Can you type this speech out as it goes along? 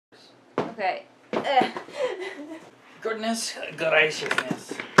Okay. Goodness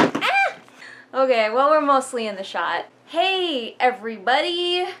graciousness. Okay, well, we're mostly in the shot. Hey,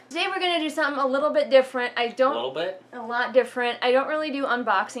 everybody! Today we're gonna do something a little bit different. A little bit? A lot different. I don't really do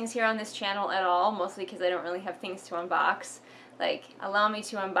unboxings here on this channel at all, mostly because I don't really have things to unbox. Like, allow me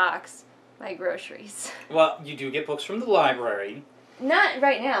to unbox my groceries. Well, you do get books from the library. Not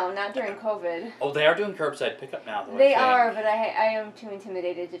right now, not during COVID. Oh, they are doing curbside pickup now, though. They are, but I am too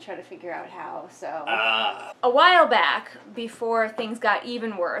intimidated to try to figure out how, so. A while back, before things got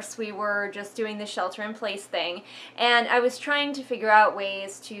even worse, we were just doing the shelter-in-place thing, and I was trying to figure out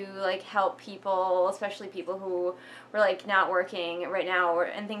ways to, like, help people, especially people who were, like, not working right now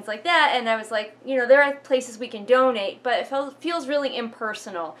and things like that, and I was like, you know, there are places we can donate, but it feels really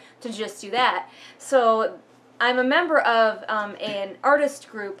impersonal to just do that. So I'm a member of an artist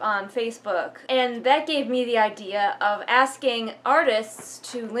group on Facebook, and that gave me the idea of asking artists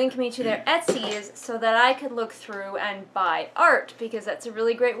to link me to their Etsy's so that I could look through and buy art, because that's a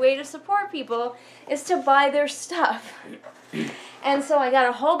really great way to support people, is to buy their stuff. And so I got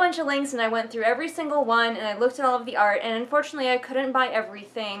a whole bunch of links, and I went through every single one, and I looked at all of the art, and unfortunately I couldn't buy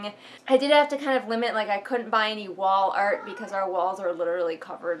everything. I did have to kind of limit, like I couldn't buy any wall art because our walls are literally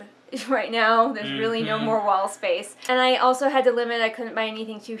covered right now. There's really no more wall space. And I also had to limit, I couldn't buy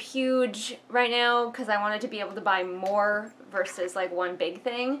anything too huge right now because I wanted to be able to buy more versus like one big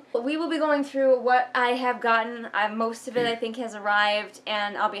thing. But we will be going through what I have gotten. Most of it I think has arrived,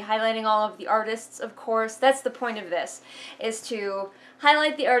 and I'll be highlighting all of the artists, of course. That's the point of this, is to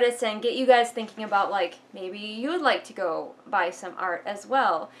highlight the artists and get you guys thinking about, like, maybe you would like to go buy some art as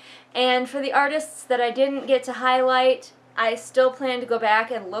well. And for the artists that I didn't get to highlight, I still plan to go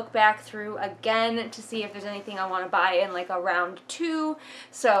back and look back through again to see if there's anything I want to buy in like a round 2.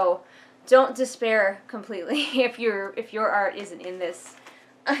 So don't despair completely if your art isn't in this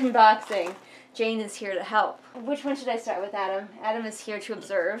unboxing. Jane is here to help. Which one should I start with, Adam? Adam is here to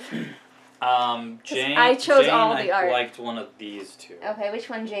observe. Jane. I chose all the art. I liked one of these two. Okay, which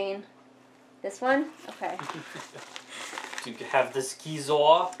one, Jane? This one? Okay. Do you have the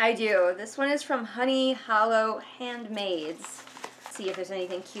schizo? I do. This one is from Honey Hollow Handmaids. Let's see if there's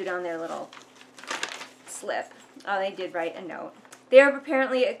anything cute on their little slip. Oh, they did write a note. They're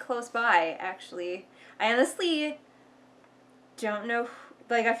apparently close by, actually. I honestly don't know.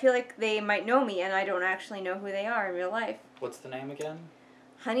 Like, I feel like they might know me, and I don't actually know who they are in real life. What's the name again?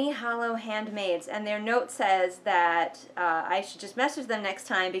 Honey Hollow Handmaids, and their note says that I should just message them next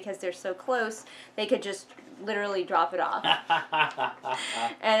time because they're so close, they could just literally drop it off.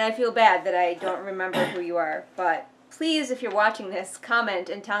 And I feel bad that I don't remember who you are, but please, if you're watching this, comment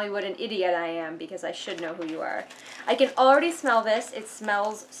and tell me what an idiot I am, because I should know who you are. I can already smell this. It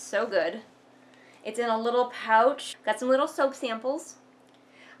smells so good. It's in a little pouch. Got some little soap samples.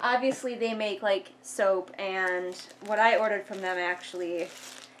 Obviously, they make, like, soap, and what I ordered from them, actually,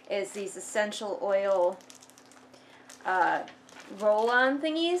 is these essential oil roll-on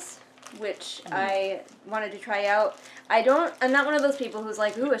thingies, which I wanted to try out. I'm not one of those people who's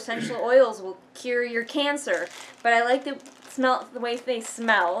like, ooh, essential oils will cure your cancer, but I like the way they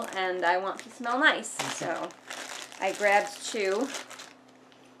smell, and I want to smell nice, so I grabbed 2.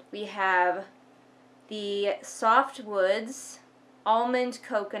 We have the Softwoods Almond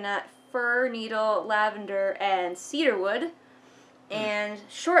Coconut, Fir Needle, Lavender, and Cedarwood. And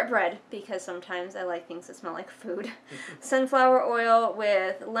shortbread, because sometimes I like things that smell like food. Sunflower oil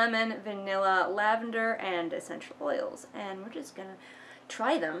with lemon, vanilla, lavender, and essential oils. And we're just gonna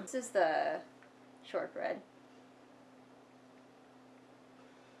try them. This is the shortbread.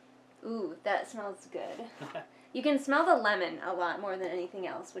 Ooh, that smells good. You can smell the lemon a lot more than anything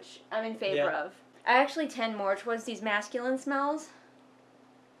else, which I'm in favor of. I actually tend more towards these masculine smells,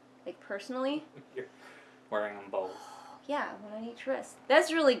 like personally. You're wearing them both. Yeah, one on each wrist.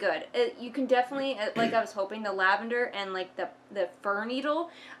 That's really good. You can definitely, like I was hoping, the lavender and like the fir needle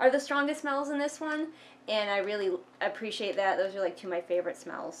are the strongest smells in this one, and I really appreciate that. Those are like 2 of my favorite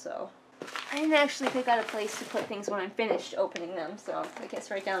smells, so. I didn't actually pick out a place to put things when I'm finished opening them, so I guess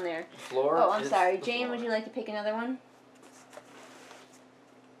right down there. Floor. Oh, I'm sorry. Jane, would you like to pick another one?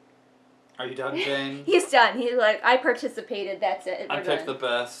 Are you done, Jane? He's done. He's like, I participated, that's it. I picked the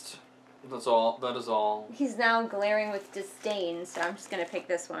best. That's all. That is all. He's now glaring with disdain, so I'm just going to pick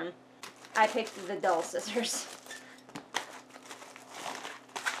this one. I picked the dull scissors.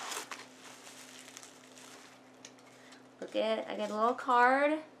 Look at, I get a little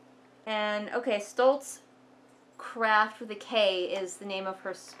card. And, okay, Stoltz Craft with a K is the name of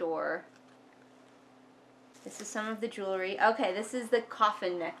her store. This is some of the jewelry. Okay, this is the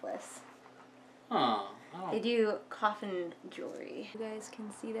coffin necklace. Huh. They do coffin jewelry. You guys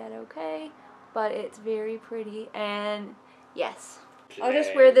can see that okay, but it's very pretty, and yes. I'll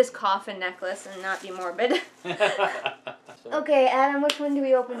just wear this coffin necklace and not be morbid. Okay, Adam, which one do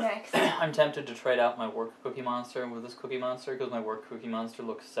we open next? I'm tempted to trade out my work Cookie Monster with this Cookie Monster because my work Cookie Monster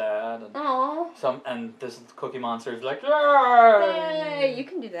looks sad. And and this Cookie Monster is like, hey, you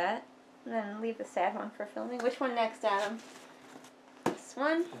can do that. And then leave the sad one for filming. Which one next, Adam? This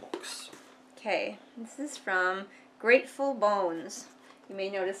one? Books. Okay, this is from Grateful Bones. You may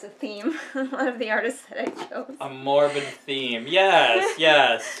notice a theme in one of the artists that I chose. A morbid theme. Yes,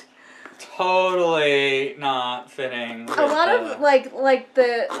 yes. Totally not fitting. A lot of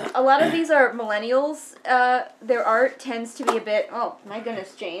a lot of these are millennials. Their art tends to be a bit. Oh my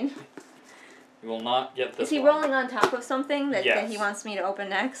goodness, Jane. You will not get this. Is he one. rolling on top of something that he wants me to open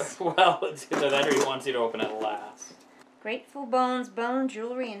next? Well, it's either that or he wants you to open it last. Grateful Bones bone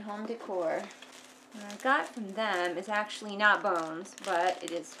jewelry and home decor. What I got from them is actually not bones, but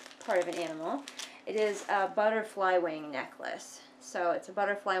it is part of an animal. It is a butterfly wing necklace. So it's a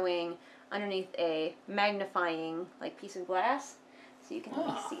butterfly wing underneath a magnifying piece of glass, so you can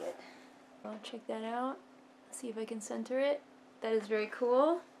see it. I'll check that out. See if I can center it. That is very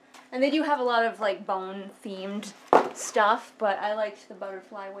cool. And they do have a lot of bone themed stuff, but I liked the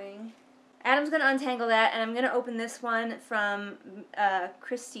butterfly wing. Adam's going to untangle that, and I'm going to open this one from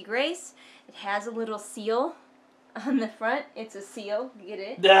Christy Grace. It has a little seal on the front. It's a seal. You get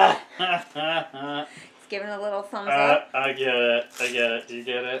it? It's giving a little thumbs up. I get it. Do you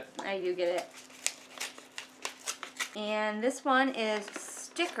get it? I do get it. And this one is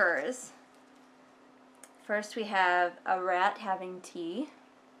stickers. First we have a rat having tea.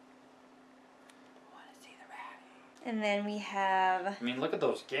 And then we have... I mean, look at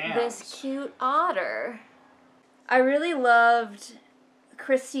those gowns. This cute otter. I really loved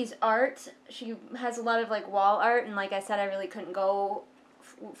Christy's art. She has a lot of wall art, and like I said, I really couldn't go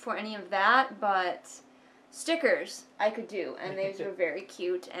for any of that, but stickers I could do, and these were very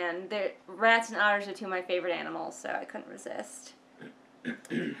cute, and rats and otters are two of my favorite animals, so I couldn't resist.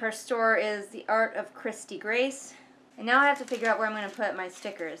 Her store is The Art of Christy Grace. And now I have to figure out where I'm going to put my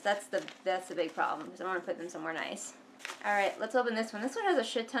stickers. That's the big problem, because I want to put them somewhere nice. Alright, let's open this one. This one has a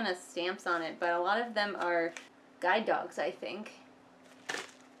shit ton of stamps on it, but a lot of them are guide dogs, I think.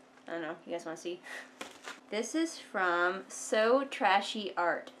 I don't know. You guys want to see? This is from So Trashy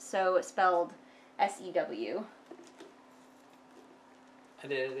Art. So spelled S-E-W. I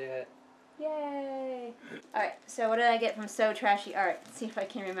did it. Yay! Alright, so what did I get from So Trashy Art? Let's see if I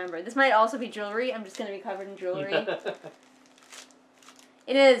can remember. This might also be jewelry. I'm just going to be covered in jewelry.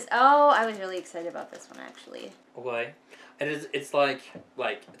 It is. Oh, I was really excited about this one, actually. Why? It's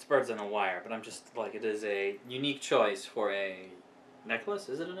it's birds on a wire, but I'm just it is a unique choice for a necklace.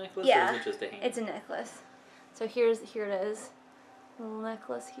 Is it a necklace? Yeah. Or is it just a hand? It's a necklace. So here it is. A little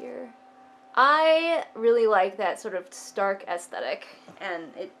necklace here. I really like that sort of stark aesthetic, and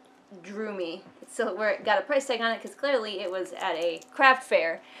it drew me. So it got a price tag on it because clearly it was at a craft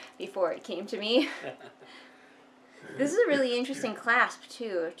fair before it came to me. This is a really interesting clasp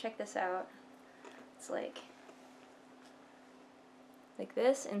too. Check this out. It's like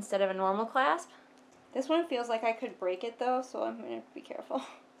this instead of a normal clasp. This one feels like I could break it though, so I'm gonna be careful.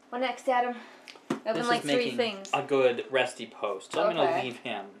 What next, Adam? Open this is 3 things. A good resty post. So I'm gonna leave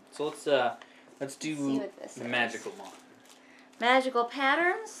him. So let's do the magical one. Magical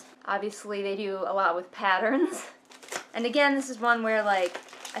patterns. Obviously, they do a lot with patterns. And again, this is one where, I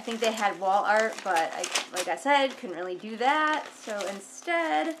think they had wall art, but, like I said, couldn't really do that. So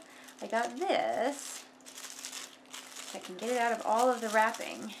instead, I got this. I can get it out of all of the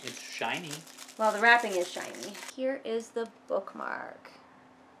wrapping. It's shiny. Well, the wrapping is shiny. Here is the bookmark.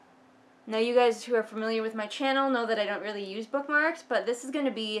 Now, you guys who are familiar with my channel know that I don't really use bookmarks, but this is going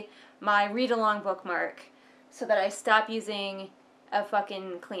to be my read-along bookmark so that I stop using a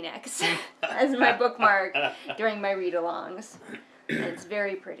fucking Kleenex as my bookmark during my read-alongs. And it's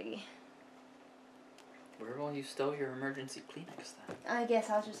very pretty. Where will you stow your emergency Kleenex then? I guess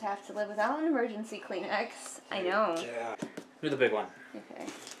I'll just have to live without an emergency Kleenex. I know. Yeah. Do the big one. Okay.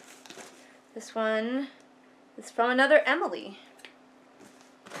 This one is from another Emily.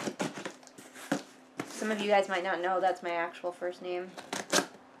 Some of you guys might not know that's my actual first name.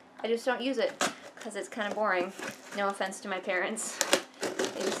 I just don't use it because it's kind of boring. No offense to my parents.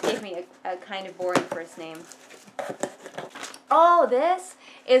 They just gave me a kind of boring first name. Oh, this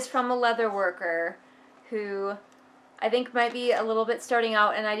is from a leather worker who I think might be a little bit starting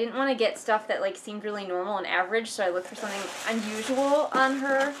out, and I didn't want to get stuff that seemed really normal and average, so I looked for something unusual on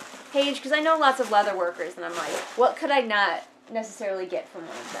her page, because I know lots of leather workers, and I'm like, what could I not necessarily get from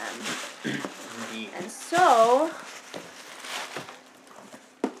one of them? Indeed. And so,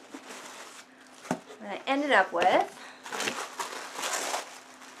 what I ended up with,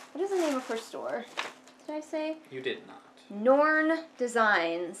 what is the name of her store? Did I say? You did not. Norn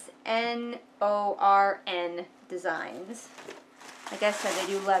Designs. Norn Designs. I guess that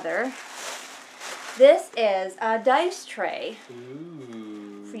they do leather. This is a dice tray.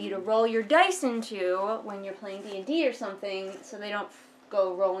 Ooh. For you to roll your dice into when you're playing D&D or something, so they don't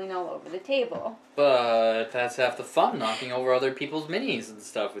go rolling all over the table. But that's half the fun, knocking over other people's minis and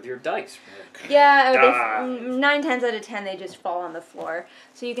stuff with your dice. Yeah, 9 times out of 10 they just fall on the floor.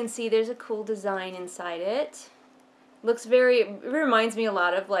 So you can see there's a cool design inside it. Looks it reminds me a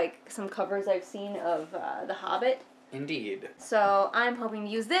lot of like some covers I've seen of The Hobbit. Indeed. So I'm hoping to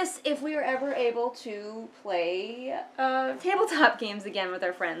use this if we are ever able to play tabletop games again with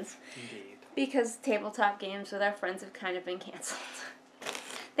our friends. Indeed. Because tabletop games with our friends have kind of been canceled.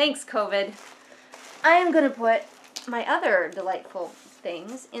 Thanks, COVID. I am going to put my other delightful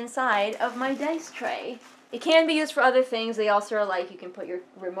things inside of my dice tray. It can be used for other things. They also are like you can put your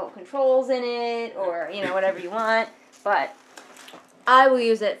remote controls in it or, whatever you want. But I will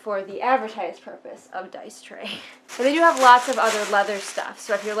use it for the advertised purpose of dice tray. But they do have lots of other leather stuff.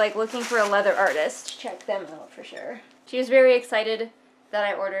 So if you're like looking for a leather artist, check them out for sure. She was very excited that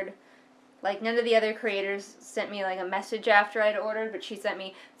I ordered. Like, none of the other creators sent me, like, a message after I'd ordered, but she sent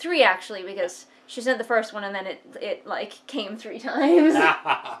me 3, actually, because she sent the first one, and then it came 3 times.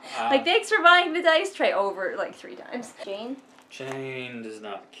 Like, thanks for buying the dice tray over, like, 3 times. Jane does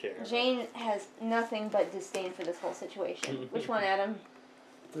not care. Jane has nothing but disdain for this whole situation. Which one, Adam?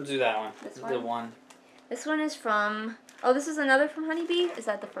 Let's do that one. This one? The one. This one is from... Oh, this is another from Honeybee? Is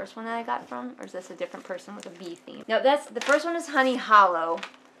that the first one that I got from? Or is this a different person with a bee theme? No, the first one is Honey Hollow.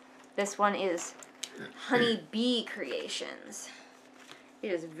 This one is Honey Bee Creations.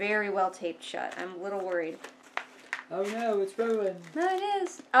 It is very well taped shut. I'm a little worried. Oh no, it's ruined. No, it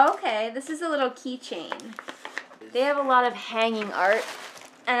is. Okay, this is a little keychain. They have a lot of hanging art,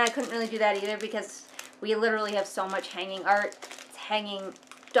 and I couldn't really do that either because we literally have so much hanging art. It's hanging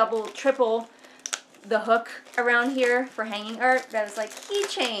double, triple the hook around here for hanging art. That is like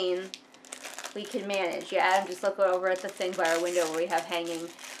keychain. We could manage. Yeah, I'm just looking over at the thing by our window where we have hanging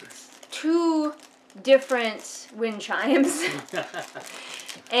 2 different wind chimes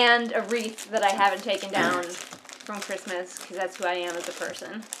and a wreath that I haven't taken down from Christmas because that's who I am as a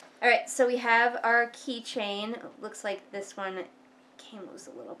person. Alright, so we have our keychain. Looks like this one came loose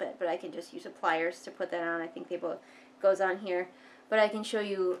a little bit, but I can just use pliers to put that on. I think they both goes on here. But I can show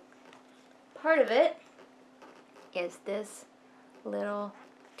you part of it is this little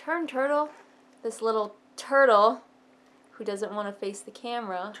turtle. This little turtle who doesn't want to face the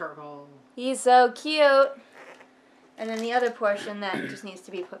camera. Turtle. He's so cute. And then the other portion that just needs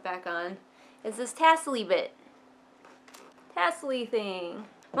to be put back on is this tassely bit. Tassely thing.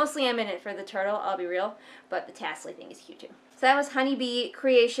 Mostly I'm in it for the turtle, I'll be real, but the tassely thing is cute too. So that was Honeybee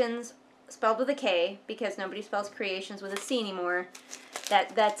Creations, spelled with a K, because nobody spells creations with a C anymore.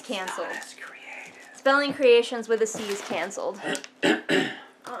 That's canceled. Spelling creations with a C is canceled.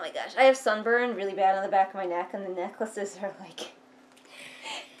 Oh my gosh, I have sunburn really bad on the back of my neck, and the necklaces are like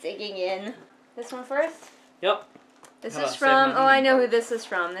digging in. This one first? Yep. This is from, I know who this is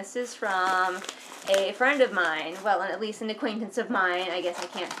from. This is from a friend of mine. Well, at least an acquaintance of mine. I guess I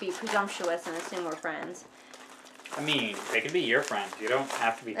can't be presumptuous and assume we're friends. I mean, they can be your friends. You don't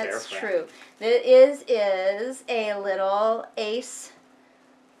have to be their friend. That's true. This is a little ace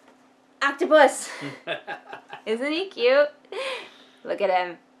octopus. Isn't he cute? Look at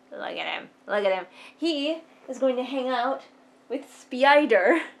him. Look at him. Look at him. He is going to hang out with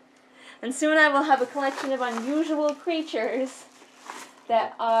Spider. And soon I will have a collection of unusual creatures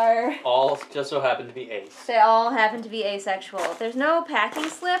that are... all just so happen to be ace. They all happen to be asexual. There's no packing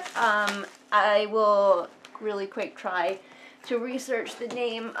slip. I will really quick try to research the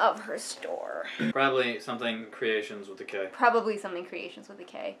name of her store. Probably something Creations with a K. Probably something Creations with a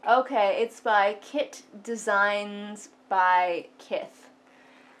K. Okay, it's by Kit Designs by Kith.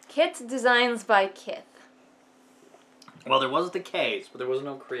 Kit Designs by Kith. Well, there was the K's, but there was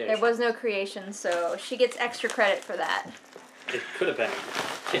no creation. There was no creation, so she gets extra credit for that. It could have been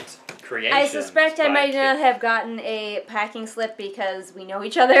Kit's Creations. I suspect I might not have gotten a packing slip because we know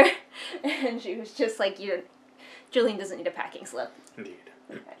each other. And she was just like, Julian doesn't need a packing slip. Indeed.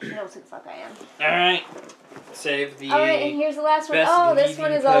 She knows who the fuck I am. Alright. Save the... Alright, and here's the last one. Oh, this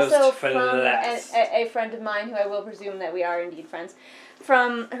one is also from a friend of mine who I will presume that we are indeed friends.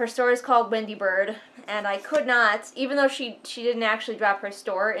 Her store is called Wendy Bird, and I could not, even though she didn't actually drop her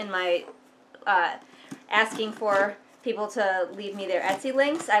store in my asking for people to leave me their Etsy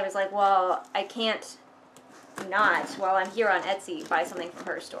links, I was like, well, I can't not, while I'm here on Etsy, buy something from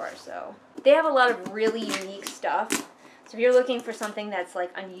her store. So they have a lot of really unique stuff. So if you're looking for something that's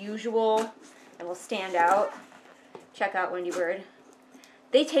like unusual and will stand out, check out Wendy Bird.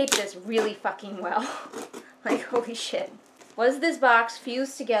 They tape this really fucking well. Like, holy shit. Was this box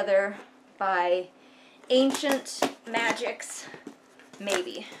fused together by ancient magics?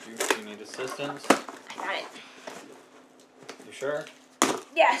 Maybe. You need assistance? I got it. You sure?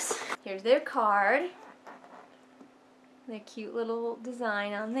 Yes. Here's their card. Their cute little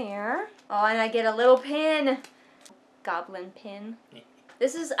design on there. Oh, and I get a little pin. Goblin pin.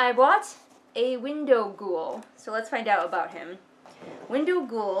 I bought a window ghoul. So let's find out about him. Window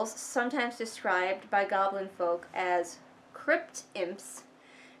ghouls, sometimes described by goblin folk as crypt imps,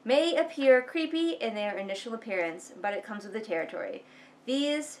 may appear creepy in their initial appearance, but it comes with the territory.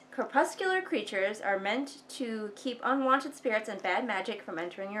 These crepuscular creatures are meant to keep unwanted spirits and bad magic from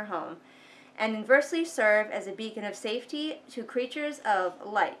entering your home, and inversely serve as a beacon of safety to creatures of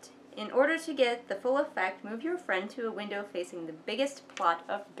light. In order to get the full effect, move your friend to a window facing the biggest plot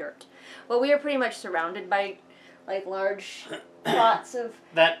of dirt. Well, we are pretty much surrounded by, like, large plots of...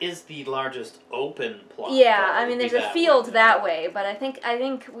 That is the largest open plot. Yeah, I mean, there's a field that way, but I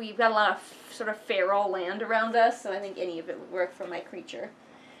think we've got a lot of sort of feral land around us, so I think any of it would work for my creature.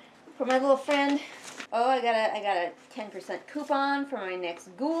 For my little friend, oh, I got a 10% coupon for my next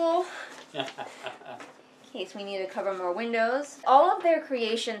ghoul. In case we need to cover more windows. All of their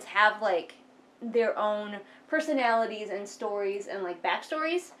creations have, like, their own personalities and stories and, like,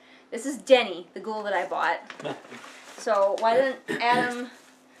 backstories. This is Denny, the ghoul that I bought. So why don't Adam,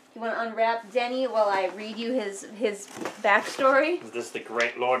 you want to unwrap Denny while I read you his backstory? Is this the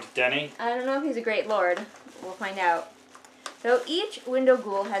Great Lord Denny? I don't know if he's a Great Lord. We'll find out. Though each window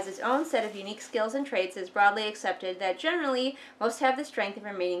ghoul has its own set of unique skills and traits, it is broadly accepted that generally most have the strength of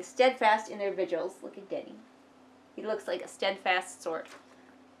remaining steadfast in their vigils. Look at Denny. He looks like a steadfast sword.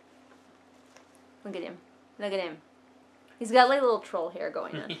 Look at him. Look at him. He's got like a little troll hair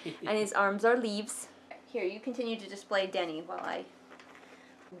going on. And his arms are leaves. Here, you continue to display Denny while I...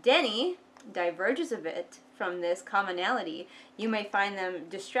 Denny diverges a bit from this commonality. You may find them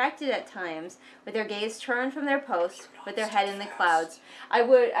distracted at times, with their gaze turned from their post, with their head in the clouds. I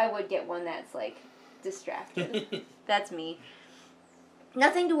would get one that's, like, distracted. That's me.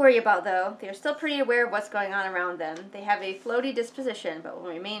 Nothing to worry about, though. They are still pretty aware of what's going on around them. They have a floaty disposition, but will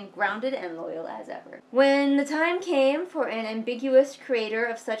remain grounded and loyal as ever. When the time came for an ambiguous creator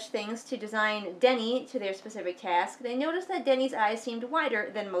of such things to design Denny to their specific task, they noticed that Denny's eyes seemed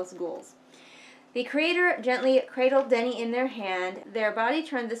wider than most ghouls. The creator gently cradled Denny in their hand, their body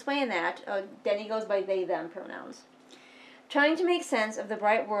turned this way and that. Oh, Denny goes by they, them pronouns. Trying to make sense of the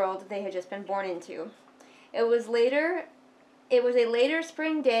bright world they had just been born into. It was a later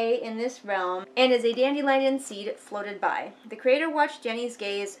spring day in this realm, and as a dandelion seed floated by, the creator watched as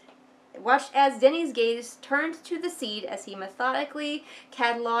Denny's gaze turned to the seed as he methodically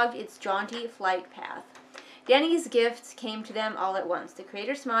catalogued its jaunty flight path. Denny's gifts came to them all at once. The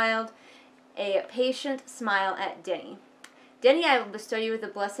creator smiled, a patient smile at Denny. Denny, I will bestow you with a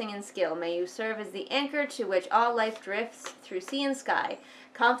blessing and skill. May you serve as the anchor to which all life drifts through sea and sky,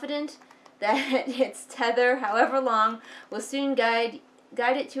 confident that its tether, however long, will soon guide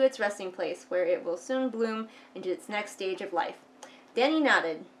it to its resting place, where it will soon bloom into its next stage of life. Denny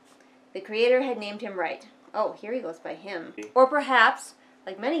nodded. The creator had named him right. Oh, here he goes by him. Or perhaps,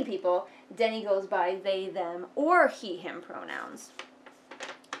 like many people, Denny goes by they, them, or he, him pronouns.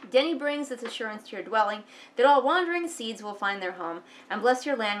 Denny brings this assurance to your dwelling that all wandering seeds will find their home, and bless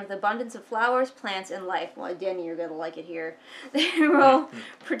your land with abundance of flowers, plants, and life. Well, Denny, you're going to like it here. They will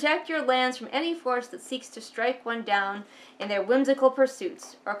protect your lands from any force that seeks to strike one down in their whimsical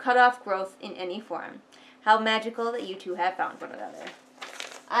pursuits, or cut off growth in any form. How magical that you two have found one another.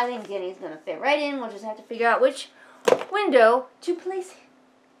 I think Denny's going to fit right in. We'll just have to figure out which window to place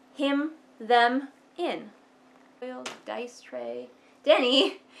him, them in. Dice tray.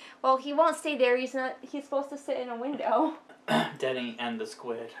 Denny, well, he won't stay there. He's supposed to sit in a window. Denny and the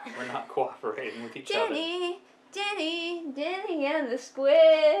squid were not cooperating with each other. Denny and the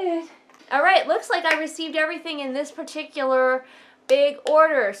squid. All right, looks like I received everything in this particular big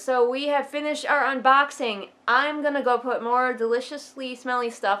order. So we have finished our unboxing. I'm going to go put more deliciously smelly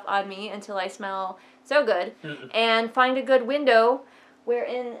stuff on me until I smell so good and find a good window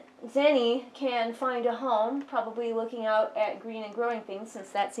wherein Denny can find a home, probably looking out at green and growing things, since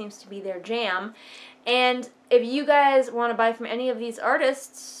that seems to be their jam. And if you guys want to buy from any of these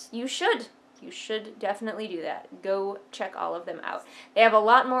artists, you should. You should definitely do that. Go check all of them out. They have a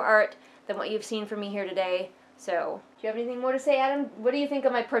lot more art than what you've seen from me here today, So, do you have anything more to say, Adam? What do you think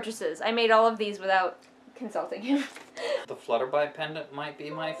of my purchases? I made all of these without consulting him. The Flutterby pendant might be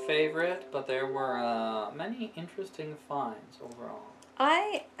my favorite, but there were many interesting finds overall.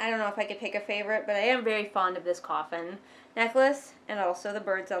 I don't know if I could pick a favorite, but I am very fond of this coffin necklace and also the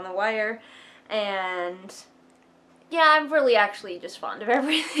birds on the wire. And yeah, I'm really actually just fond of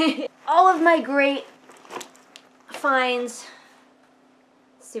everything. All of my great finds.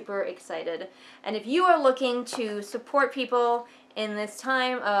 Super excited. And if you are looking to support people in this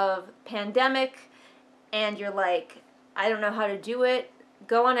time of pandemic and you're like, I don't know how to do it,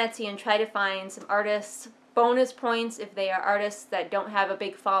 go on Etsy and try to find some artists, bonus points if they are artists that don't have a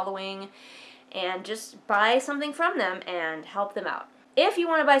big following, and just buy something from them and help them out. If you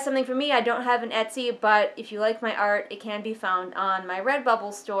want to buy something from me, I don't have an Etsy, but if you like my art, it can be found on my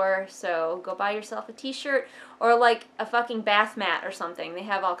Redbubble store, so go buy yourself a t-shirt or like a fucking bath mat or something. They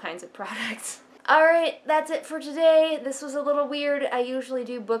have all kinds of products. Alright, that's it for today. This was a little weird. I usually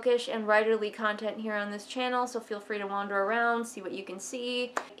do bookish and writerly content here on this channel, so feel free to wander around, see what you can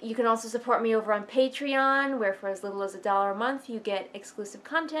see. You can also support me over on Patreon, where for as little as $1 a month you get exclusive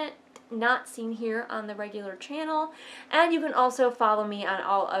content not seen here on the regular channel. And you can also follow me on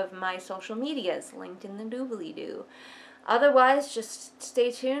all of my social medias, linked in the doobly-doo. Otherwise, just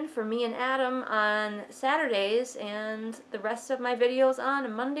stay tuned for me and Adam on Saturdays and the rest of my videos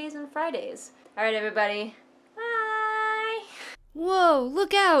on Mondays and Fridays. Alright, everybody. Bye! Whoa,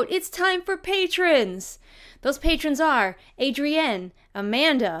 look out! It's time for patrons! Those patrons are Adrienne,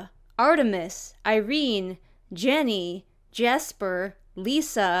 Amanda, Artemis, Irene, Jenny, Jesper,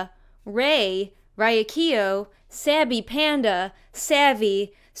 Lisa, Ray, Ryakio, Sabby Panda,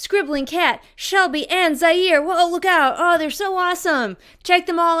 Savvy, Scribbling Cat, Shelby, and Zaire. Whoa, look out! Oh, they're so awesome! Check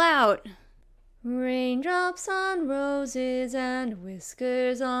them all out! Raindrops on roses and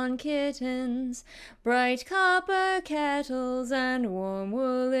whiskers on kittens, bright copper kettles and warm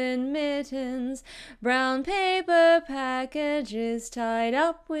woolen mittens, brown paper packages tied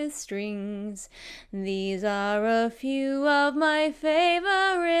up with strings. These are a few of my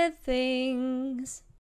favorite things.